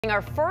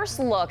Our first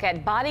look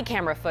at body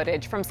camera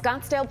footage from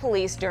Scottsdale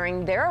police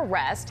during their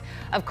arrest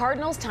of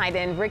Cardinals tight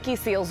end Ricky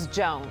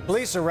Seals-Jones.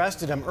 Police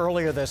arrested him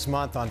earlier this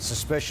month on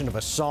suspicion of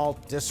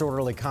assault,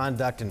 disorderly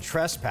conduct, and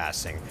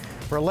trespassing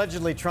for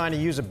allegedly trying to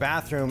use a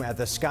bathroom at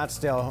the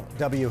Scottsdale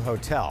W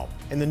Hotel.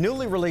 In the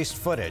newly released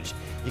footage,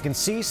 you can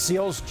see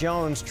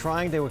Seals-Jones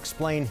trying to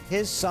explain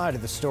his side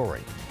of the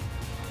story.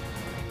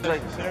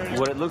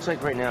 What it looks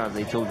like right now is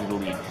they told you to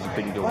leave. You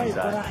couldn't go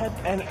inside.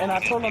 But I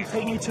told them,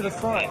 take me to the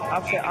front.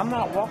 I said, I'm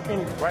not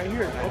walking right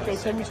here. Okay,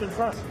 take me to the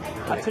front.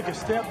 I took a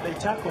step, they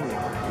tackled me.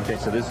 Okay,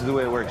 so this is the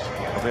way it works.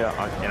 Okay,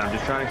 and I'm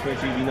just trying to explain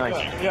to you to be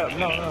nice.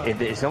 No.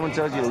 If someone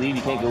tells you to leave,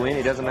 you can't go in.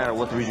 It doesn't matter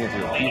what the reason is.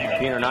 If you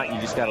can or not, you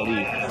just got to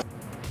leave.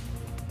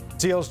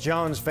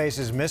 Seals-Jones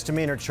faces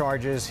misdemeanor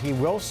charges. He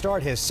will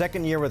start his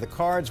second year with the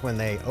Cards when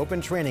they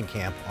open training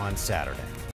camp on Saturday.